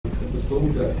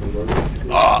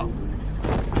Ah!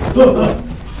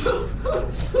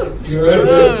 You're right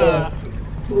there.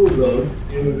 Hold on.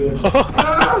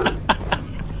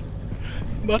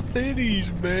 My titties,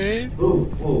 man.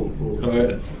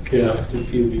 Alright, okay, I have to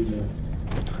kill you now.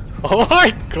 Oh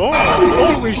my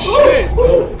god! Holy shit!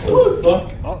 Oh,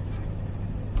 fuck. Oh.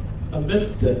 I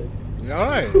missed it.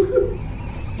 Alright.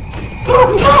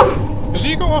 Has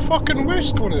he got a fucking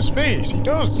whisk on his face? He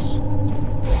does.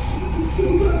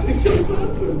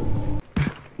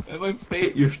 At my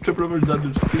fate, your stripper rubber's under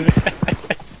his feet.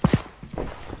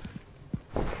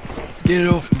 Get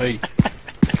off me.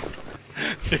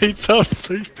 He's so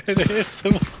sleeping here.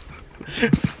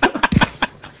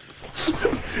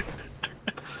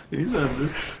 He's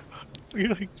under. You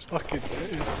like fucking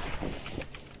dead.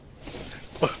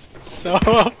 So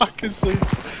fucking sleep.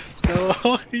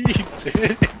 So you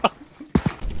did.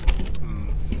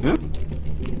 Yeah?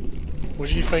 What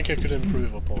do you think I could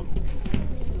improve upon?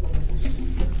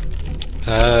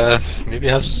 Maybe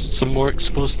have some more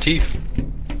exposed teeth.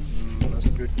 That's a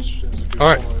good.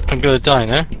 Alright, I'm gonna die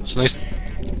now. It's nice.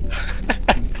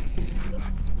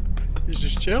 He's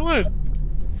just chilling.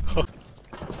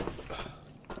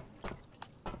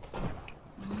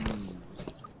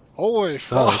 Holy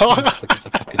fuck! Oh, it's like it's a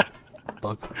fucking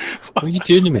bug. What are you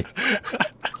doing to me? I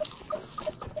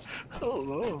don't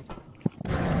know.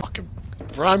 Fucking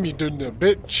ram you doing there,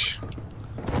 bitch.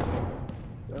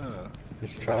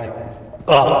 Just try.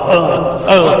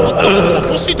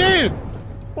 What's he doing?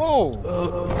 Whoa!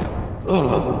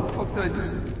 Fuck did I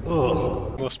just...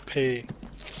 Must pay.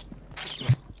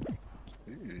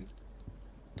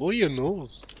 Blow your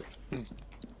nose.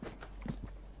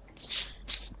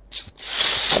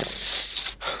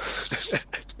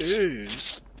 Ew.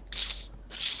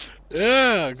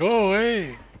 Yeah, go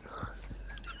away.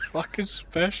 Fucking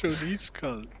special needs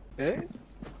cunt. Eh?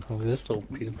 Oh, this little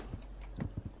pedo.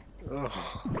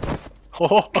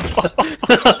 Oh.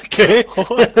 Okay.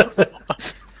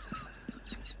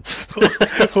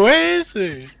 Where is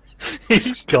he?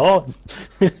 He's gone.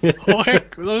 Oh,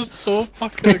 that was so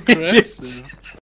fucking aggressive.